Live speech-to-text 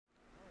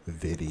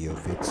Video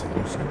Fit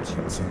Solutions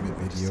and Summit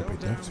Video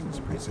Productions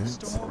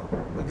presents,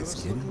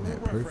 is getting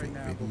that perfect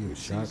video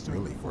shot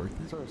really worth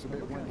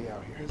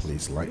it?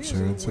 Please like,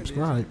 share, and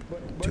subscribe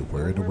to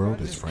Where in the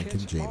World is Frank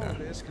and Gina.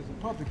 The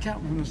public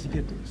counting on us to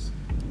get this.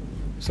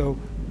 So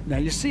now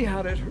you see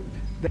how that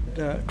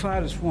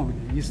cloud is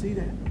forming. You see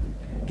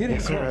that? Get in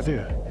Yes, sir, I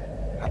do.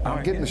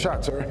 I'm getting the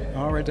shot, sir.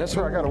 All right, that's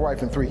sir. I got a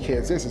wife and 3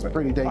 kids. This is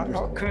pretty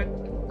dangerous. Cut.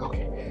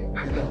 Okay.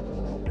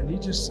 I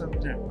need you to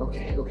settle down.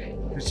 Okay.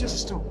 It's just a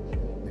storm.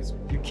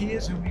 Your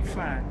kids will be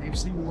fine. They've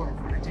seen water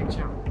before they take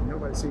showers.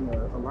 Nobody's seen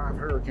a live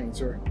hurricane,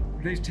 sir.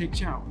 They take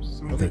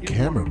showers. So The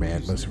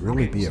cameraman must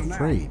really be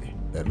afraid.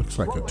 That looks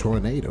like a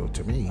tornado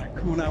to me.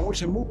 Come on now, I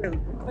want you to move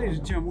in. Ladies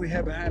and gentlemen, we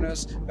have behind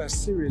us a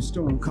serious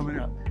storm coming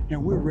up,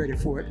 and we're ready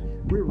for it.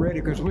 We're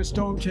ready because we're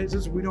storm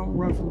chasers. We don't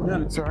run from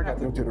nothing. Sir, I got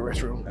to go to the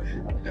restroom.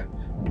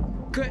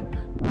 Good.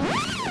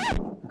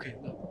 Okay,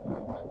 look.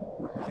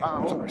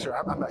 I'm sorry, sir.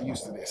 I'm not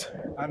used to this.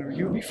 I know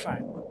you'll be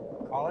fine.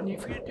 All I need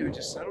for you to do is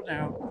just settle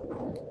down,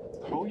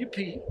 hold your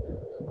pee,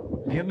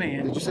 be a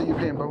man. Did you say you're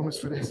paying bonus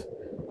for this?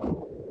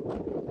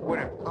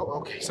 Whatever. Oh,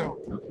 okay. So,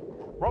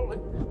 roll it.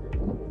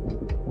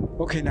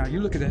 Okay, now you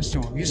look at that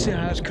storm. You see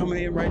how it's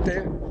coming in right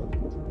there?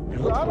 I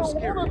don't want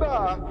to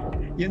die.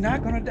 You're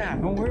not gonna die.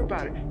 Don't worry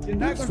about it. You're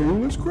not This gonna.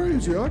 fool is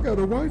crazy. I got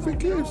a wife and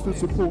kids to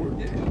support.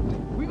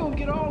 We're gonna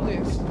get all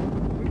this.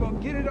 We're gonna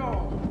get it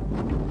all.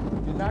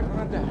 You're not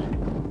gonna die.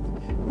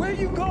 Where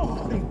you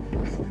going?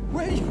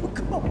 Where you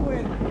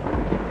going?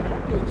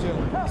 You're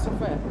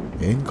Jehoshaphat.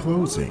 In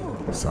closing,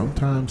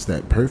 sometimes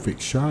that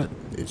perfect shot,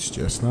 it's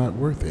just not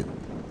worth it.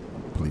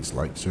 Please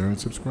like, share, and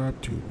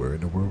subscribe to Where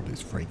in the World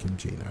is Frank and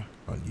Gina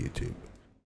on YouTube.